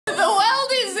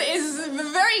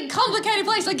big, complicated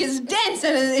place. Like, it's dense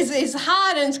and it's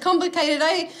hard and it's complicated.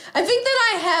 I think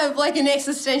that I have, like, an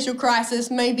existential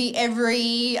crisis maybe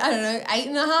every, I don't know,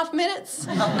 8.5 minutes,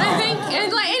 I think.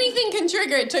 And, like, anything can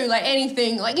trigger it too, like,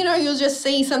 anything. Like, you know, you'll just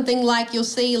see something like, you'll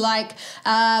see, like,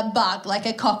 a bug, like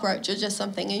a cockroach or just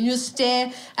something, and you'll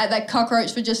stare at that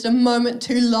cockroach for just a moment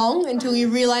too long until you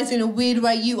realise in a weird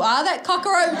way you are that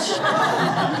cockroach.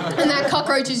 And that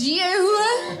cockroach is you.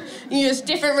 You just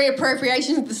different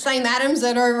reappropriations of the same atoms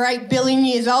that are over 8 billion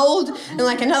years old. And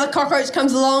like another cockroach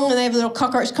comes along and they have a little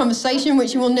cockroach conversation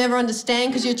which you will never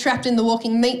understand because you're trapped in the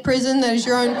walking meat prison that is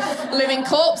your own living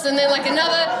corpse. And then like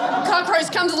another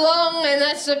cockroach comes along and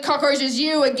that's the cockroach is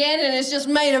you again, and it's just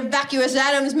made of vacuous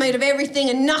atoms, made of everything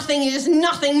and nothing. You're just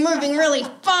nothing, moving really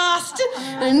fast.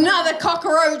 And another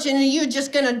cockroach, and you're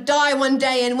just gonna die one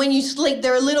day. And when you sleep,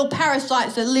 there are little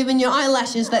parasites that live in your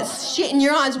eyelashes that shit in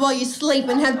your eyes while you sleep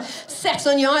and have sex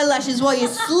on your eyelashes while you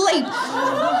sleep.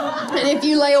 And if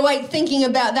you lay awake thinking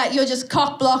about that, you're just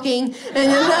cock blocking.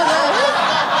 And another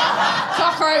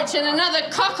cockroach, and another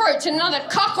cockroach, another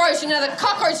cockroach, another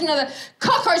cockroach, another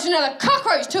cockroach, another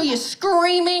cockroach, till you're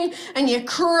screaming and you're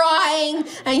crying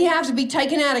and you have to be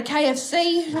taken out of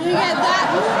KFC. You get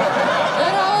that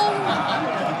at all?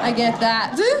 I get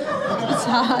that. It's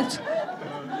hard.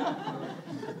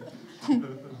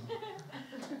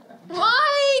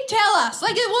 Why tell us?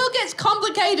 Like, the world gets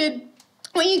complicated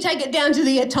when you take it down to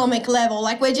the atomic level.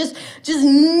 Like, we're just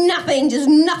nothing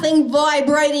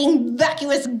vibrating,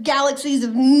 vacuous galaxies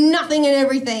of nothing and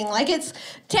everything. Like, it's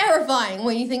terrifying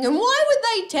when you think, and why would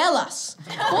they tell us?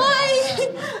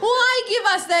 Why give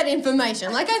us that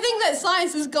information? Like, I think that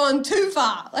science has gone too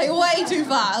far, like, way too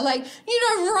far. Like, you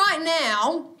know, right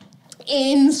now,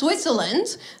 in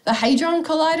Switzerland, the Hadron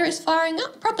Collider is firing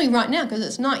up. Probably right now, because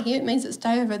it's night here. It means it's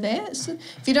day over there.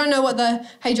 If you don't know what the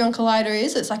Hadron Collider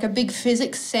is, it's like a big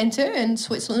physics centre, and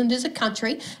Switzerland is a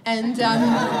country. And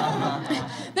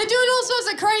they're doing all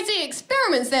sorts of crazy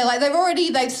experiments there. Like,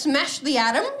 they've smashed the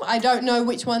atom. I don't know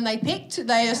which one they picked.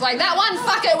 They just like, that one,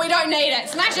 fuck it, we don't need it.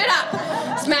 Smash it up.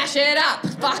 Smash it up.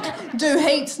 Fuck, do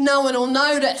heaps, no one will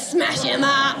notice. Smash them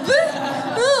up.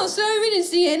 Oh, so we didn't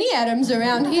see any atoms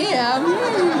around here.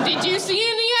 Did you see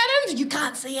any atoms? You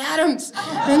can't see atoms.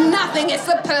 Nothing. It's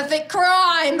the perfect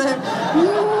crime.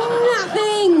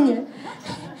 Nothing.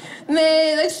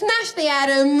 They've smashed the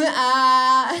atom.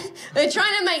 They're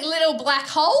trying to make little black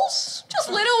holes. Just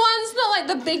little ones, not like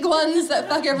the big ones that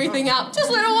fuck everything up. Just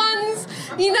little ones,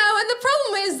 you know, and the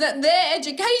problem is that their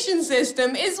education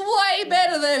system is way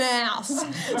better than ours.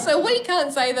 So we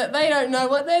can't say that they don't know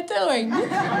what they're doing.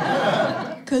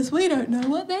 Because we don't know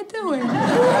what they're doing.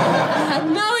 I have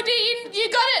no idea. You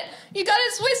got it. You got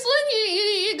it, Switzerland?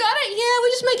 You got it? Yeah, we're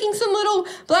just making some little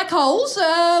black holes.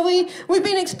 We've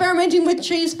been experimenting with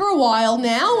cheese for a while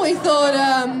now. We thought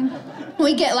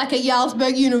we get like a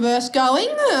Jarlsberg universe going.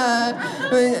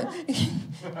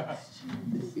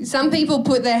 Some people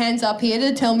put their hands up here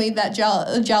to tell me that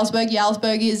Jarlsberg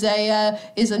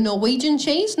is a Norwegian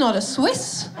cheese, not a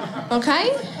Swiss.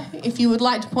 Okay? If you would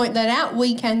like to point that out,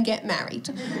 we can get married.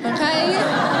 Okay?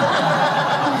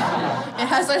 It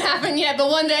hasn't happened yet, but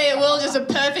one day it will. Just a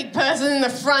perfect person in the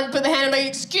front put their hand up and go,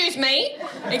 excuse me.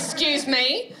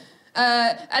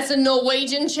 That's a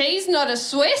Norwegian cheese, not a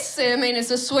Swiss. I mean, it's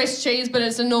a Swiss cheese, but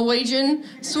it's a Norwegian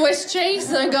Swiss cheese.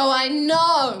 And I go, I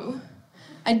know.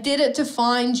 I did it to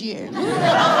find you.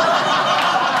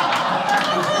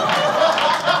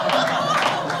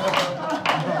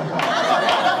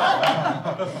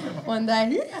 One day.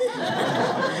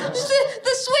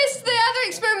 The Swiss, the other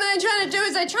experiment they're trying to do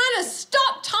is they're trying to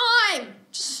stop time.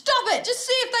 Just stop it. Just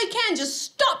see if they can. Just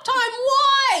stop time.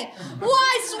 Why?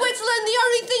 Why, Switzerland? The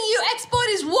only thing you export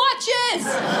is watches.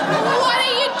 What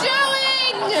are you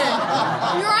doing?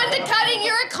 You're undercutting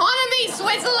your economy,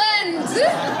 Switzerland.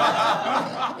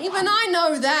 Even I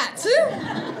know that.